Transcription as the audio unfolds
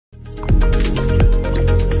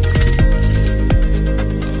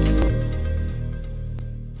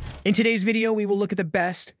In today's video, we will look at the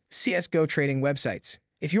best CSGO trading websites.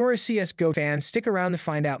 If you're a CSGO fan, stick around to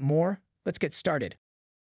find out more. Let's get started.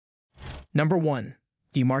 Number 1.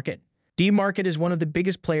 DMarket. DMarket is one of the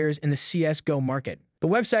biggest players in the CSGO market. The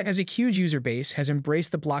website has a huge user base, has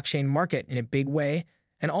embraced the blockchain market in a big way,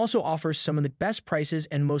 and also offers some of the best prices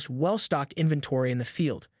and most well-stocked inventory in the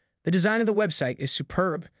field. The design of the website is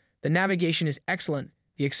superb, the navigation is excellent,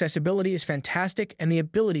 the accessibility is fantastic, and the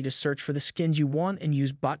ability to search for the skins you want and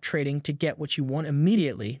use bot trading to get what you want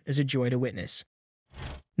immediately is a joy to witness.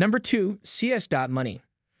 Number 2. CS.Money.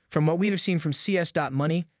 From what we have seen from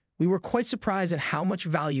CS.Money, we were quite surprised at how much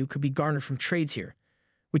value could be garnered from trades here.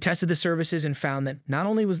 We tested the services and found that not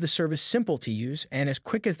only was the service simple to use and as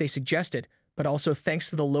quick as they suggested, but also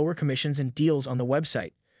thanks to the lower commissions and deals on the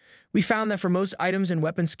website. We found that for most items and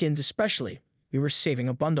weapon skins especially, we were saving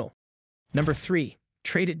a bundle. Number 3.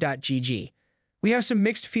 TradeIt.gg. We have some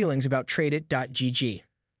mixed feelings about TradeIt.gg.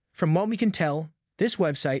 From what we can tell, this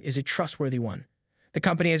website is a trustworthy one. The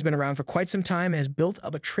company has been around for quite some time and has built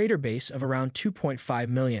up a trader base of around 2.5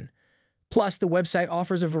 million. Plus, the website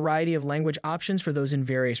offers a variety of language options for those in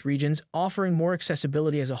various regions, offering more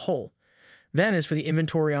accessibility as a whole. Then, as for the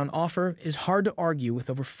inventory on offer, it is hard to argue with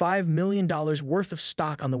over $5 million worth of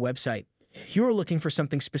stock on the website. If you are looking for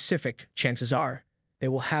something specific, chances are they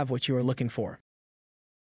will have what you are looking for.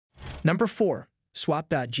 Number 4.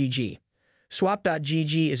 Swap.gg.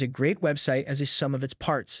 Swap.gg is a great website as is some of its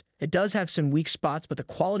parts. It does have some weak spots, but the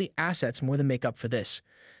quality assets more than make up for this.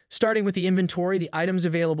 Starting with the inventory, the items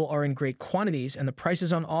available are in great quantities, and the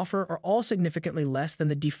prices on offer are all significantly less than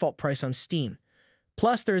the default price on Steam.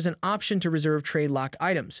 Plus, there is an option to reserve trade-locked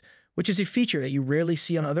items, which is a feature that you rarely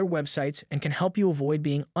see on other websites and can help you avoid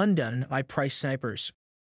being undone by price snipers.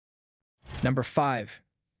 Number 5.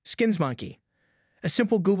 SkinsMonkey. A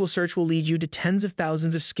simple Google search will lead you to tens of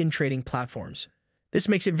thousands of skin trading platforms. This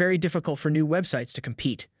makes it very difficult for new websites to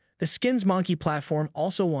compete. The SkinsMonkey platform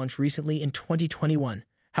also launched recently in 2021.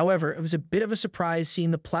 However, it was a bit of a surprise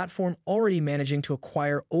seeing the platform already managing to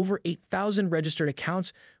acquire over 8,000 registered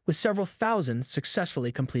accounts with several thousand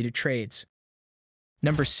successfully completed trades.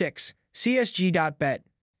 Number 6. CSG.bet.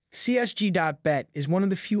 CSG.bet is one of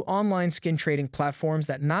the few online skin trading platforms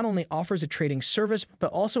that not only offers a trading service,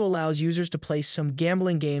 but also allows users to play some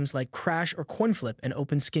gambling games like Crash or Coinflip and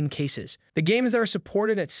open skin cases. The games that are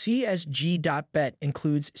supported at CSG.bet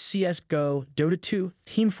includes CSGO, Dota 2,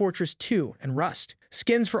 Team Fortress 2, and Rust.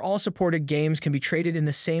 Skins for all supported games can be traded in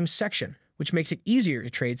the same section, which makes it easier to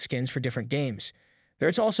trade skins for different games.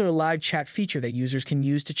 There's also a live chat feature that users can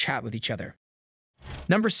use to chat with each other.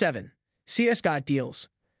 Number 7. CS.Deals.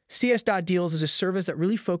 CS.Deals is a service that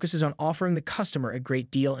really focuses on offering the customer a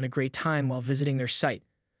great deal and a great time while visiting their site.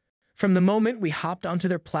 From the moment we hopped onto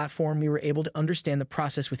their platform, we were able to understand the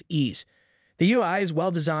process with ease. The UI is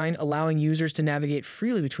well designed, allowing users to navigate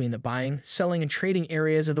freely between the buying, selling, and trading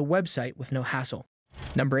areas of the website with no hassle.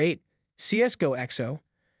 Number 8. CSGO XO.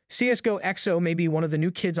 CSGO XO may be one of the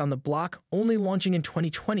new kids on the block, only launching in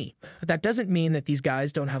 2020, but that doesn't mean that these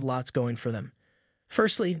guys don't have lots going for them.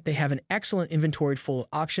 Firstly, they have an excellent inventory full of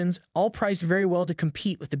options, all priced very well to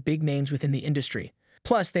compete with the big names within the industry.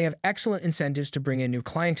 Plus, they have excellent incentives to bring in new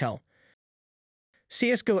clientele.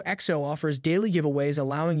 CSGO XO offers daily giveaways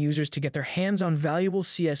allowing users to get their hands on valuable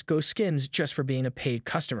CSGO skins just for being a paid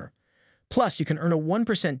customer. Plus, you can earn a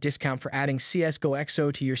 1% discount for adding CSGO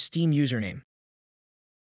XO to your Steam username.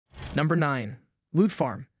 Number 9. Loot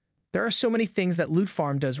Farm. There are so many things that Loot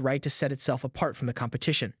Farm does right to set itself apart from the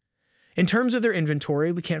competition. In terms of their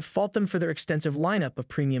inventory, we can't fault them for their extensive lineup of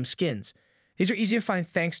premium skins. These are easy to find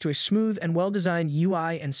thanks to a smooth and well-designed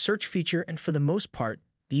UI and search feature, and for the most part,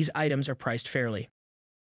 these items are priced fairly.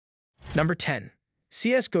 Number 10.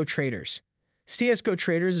 CSGO Traders. CSGO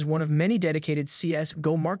Traders is one of many dedicated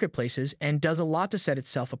CSGO marketplaces and does a lot to set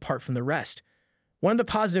itself apart from the rest. One of the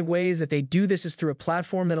positive ways that they do this is through a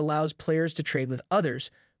platform that allows players to trade with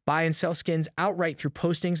others, buy and sell skins outright through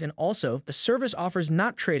postings, and also, the service offers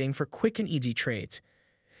not trading for quick and easy trades.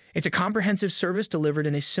 It's a comprehensive service delivered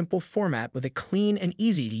in a simple format with a clean and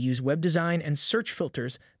easy-to-use web design and search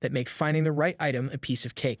filters that make finding the right item a piece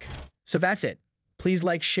of cake. So that's it. Please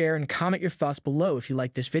like, share, and comment your thoughts below if you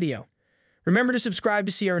like this video. Remember to subscribe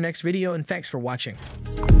to see our next video, and thanks for watching.